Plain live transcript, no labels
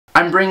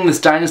I'm bringing this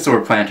dinosaur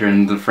planter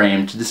into the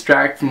frame to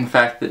distract from the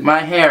fact that my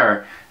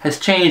hair has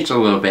changed a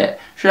little bit.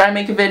 Should I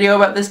make a video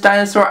about this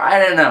dinosaur? I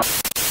don't know.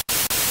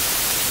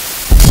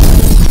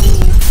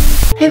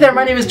 Hey there,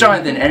 my name is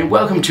Jonathan, and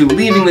welcome to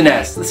Leaving the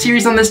Nest, the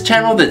series on this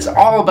channel that's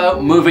all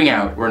about moving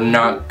out. We're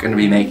not going to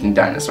be making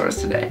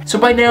dinosaurs today. So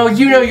by now,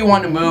 you know you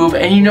want to move,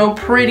 and you know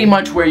pretty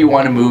much where you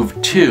want to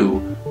move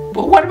to.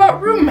 But what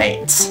about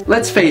roommates?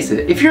 Let's face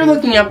it, if you're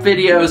looking up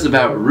videos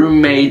about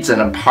roommates and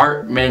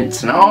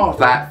apartments and all of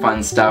that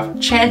fun stuff,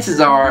 chances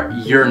are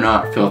you're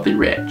not filthy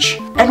rich.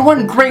 And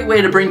one great way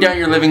to bring down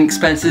your living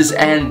expenses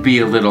and be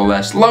a little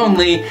less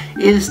lonely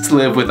is to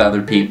live with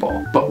other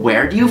people. But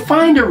where do you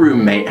find a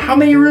roommate? How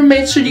many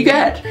roommates should you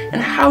get?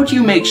 And how do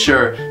you make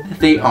sure that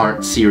they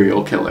aren't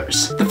serial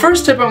killers? The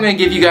first tip I'm going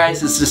to give you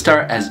guys is to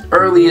start as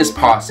early as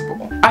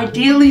possible.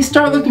 Ideally,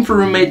 start looking for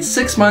roommates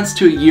 6 months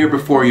to a year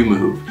before you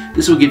move.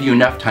 This will give you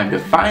enough time to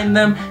find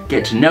them,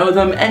 get to know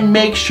them, and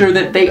make sure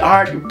that they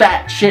aren't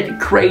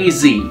batshit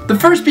crazy. The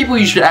first people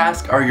you should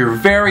ask are your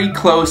very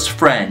close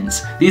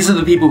friends. These are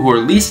the people who are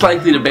least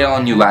likely to bail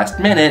on you last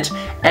minute,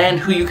 and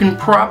who you can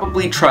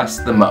probably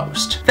trust the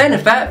most. Then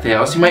if that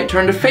fails, you might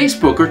turn to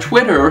Facebook or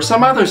Twitter or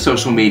some other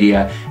social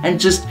media, and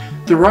just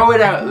throw it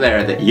out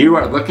there that you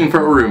are looking for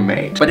a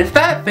roommate. But if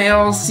that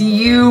fails,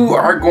 you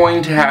are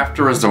going to have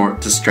to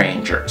resort to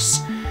strangers.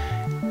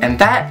 And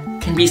that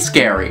can be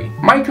scary.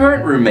 My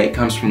current roommate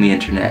comes from the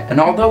internet, and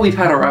although we've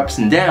had our ups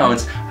and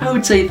downs, I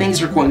would say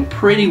things are going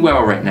pretty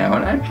well right now,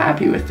 and I'm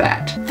happy with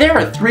that. There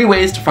are 3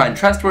 ways to find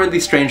trustworthy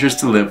strangers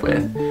to live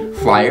with: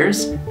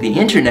 flyers, the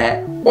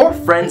internet, or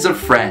friends of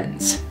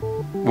friends.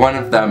 One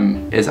of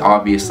them is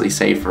obviously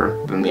safer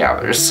than the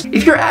others.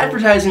 If you're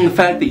advertising the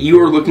fact that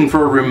you are looking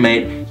for a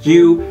roommate,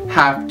 you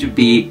have to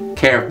be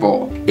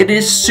careful. It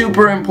is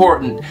super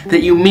important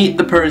that you meet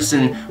the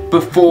person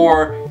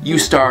before you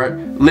start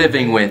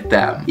living with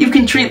them. You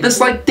can treat this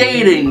like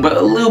dating, but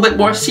a little bit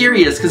more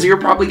serious, because you're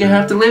probably gonna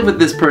have to live with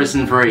this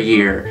person for a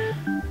year.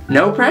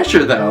 No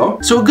pressure though.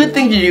 So a good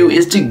thing to do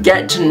is to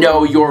get to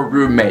know your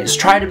roommates.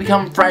 Try to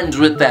become friends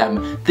with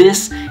them.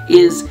 This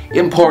is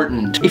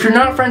important. If you're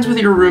not friends with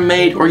your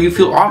roommate, or you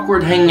feel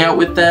awkward hanging out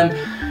with them,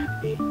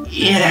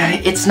 yeah,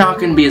 it's not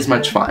going to be as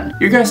much fun.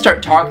 You're going to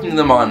start talking to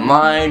them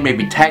online,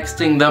 maybe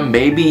texting them,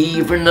 maybe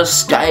even a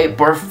Skype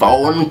or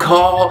phone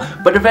call,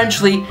 but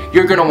eventually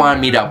you're going to want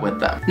to meet up with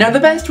them. Now the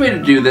best way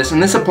to do this,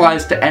 and this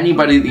applies to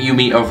anybody that you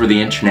meet over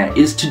the internet,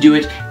 is to do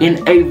it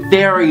in a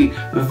very,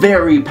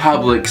 very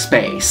public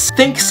space.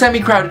 Think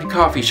semi-crowded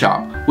coffee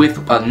shop,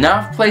 with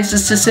enough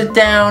places to sit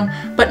down,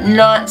 but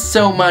not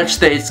so much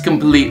that it's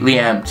completely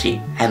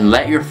empty. And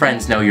let your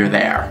friends know you're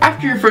there.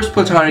 After your first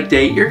platonic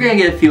date, you're gonna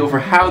get a feel for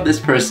how this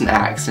person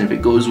acts, and if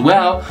it goes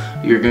well,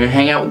 you're gonna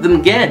hang out with them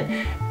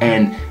again,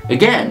 and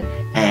again,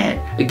 and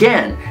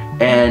again.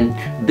 And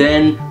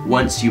then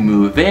once you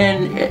move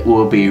in, it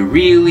will be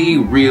really,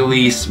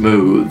 really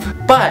smooth.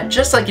 But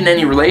just like in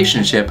any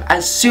relationship,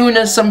 as soon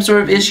as some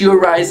sort of issue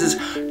arises,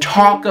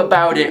 talk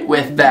about it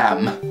with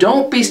them.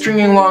 Don't be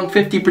stringing along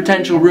 50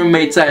 potential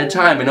roommates at a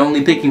time and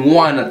only picking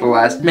one at the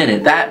last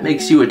minute. That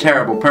makes you a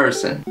terrible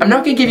person. I'm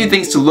not gonna give you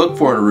things to look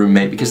for in a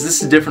roommate, because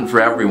this is different for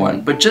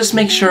everyone, but just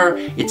make sure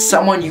it's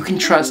someone you can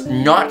trust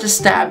not to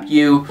stab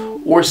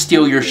you or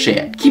steal your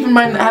shit. Keep in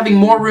mind that having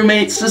more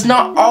roommates does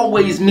not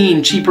always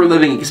mean cheaper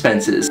living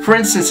expenses. For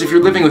instance, if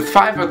you're living with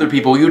 5 other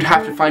people, you'd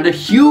have to find a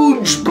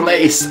huge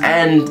place,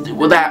 and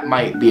well, that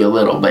might be a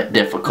little bit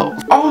difficult.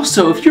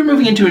 Also, if you're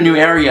moving into a new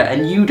area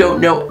and you don't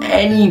know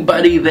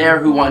anybody there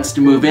who wants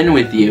to move in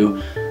with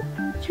you,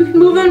 you can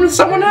move in with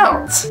someone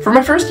else. For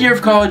my first year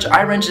of college,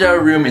 I rented out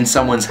a room in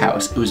someone's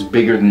house. It was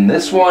bigger than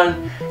this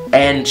one,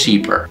 and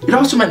cheaper. It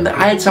also meant that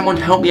I had someone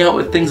to help me out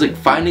with things like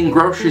finding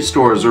grocery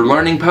stores or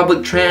learning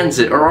public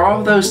transit, or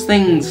all those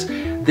things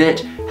that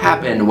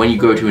happen when you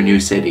go to a new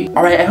city.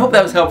 Alright, I hope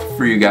that was helpful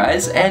for you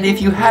guys, and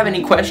if you have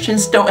any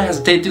questions, don't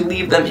hesitate to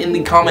leave them in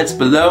the comments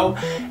below,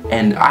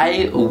 and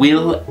I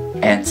will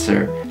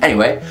answer.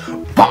 Anyway,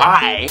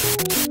 bye!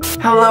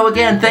 Hello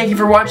again, thank you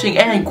for watching,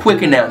 and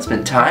quick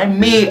announcement time.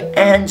 Me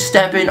and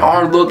Stephen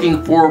are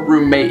looking for a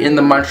roommate in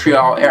the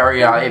Montreal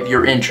area. If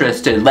you're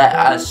interested, let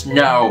us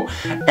know.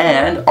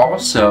 And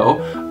also,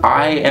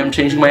 I am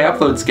changing my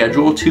upload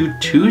schedule to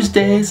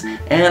Tuesdays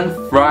and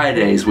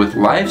Fridays, with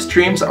live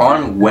streams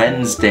on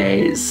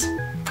Wednesdays.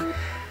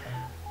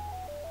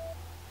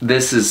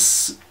 This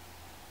is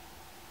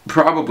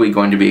probably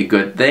going to be a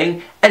good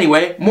thing.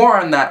 Anyway, more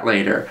on that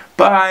later.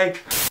 Bye!